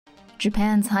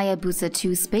Japan's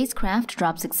Hayabusa2 spacecraft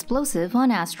drops explosive on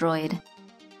asteroid.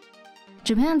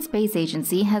 Japan's space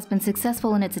agency has been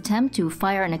successful in its attempt to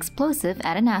fire an explosive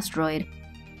at an asteroid.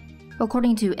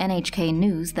 According to NHK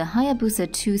News, the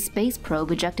Hayabusa2 space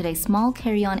probe ejected a small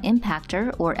carry-on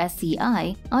impactor, or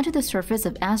SCI, onto the surface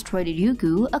of asteroid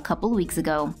Ryugu a couple weeks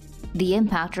ago. The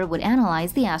impactor would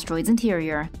analyze the asteroid's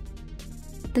interior.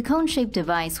 The cone-shaped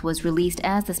device was released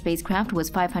as the spacecraft was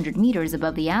 500 meters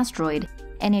above the asteroid.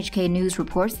 NHK News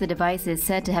reports the device is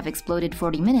said to have exploded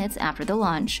 40 minutes after the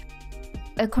launch.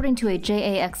 According to a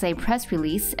JAXA press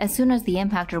release, as soon as the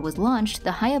impactor was launched, the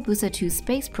Hayabusa2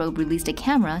 space probe released a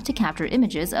camera to capture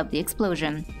images of the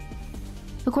explosion.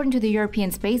 According to the European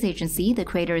Space Agency, the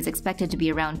crater is expected to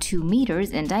be around 2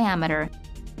 meters in diameter.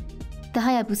 The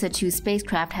Hayabusa2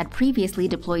 spacecraft had previously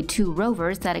deployed 2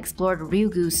 rovers that explored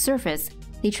Ryugu's surface.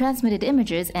 They transmitted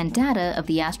images and data of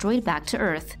the asteroid back to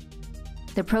Earth.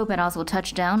 The probe had also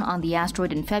touched down on the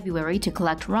asteroid in February to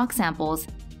collect rock samples.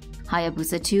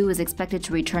 Hayabusa2 is expected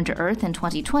to return to Earth in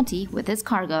 2020 with its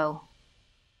cargo.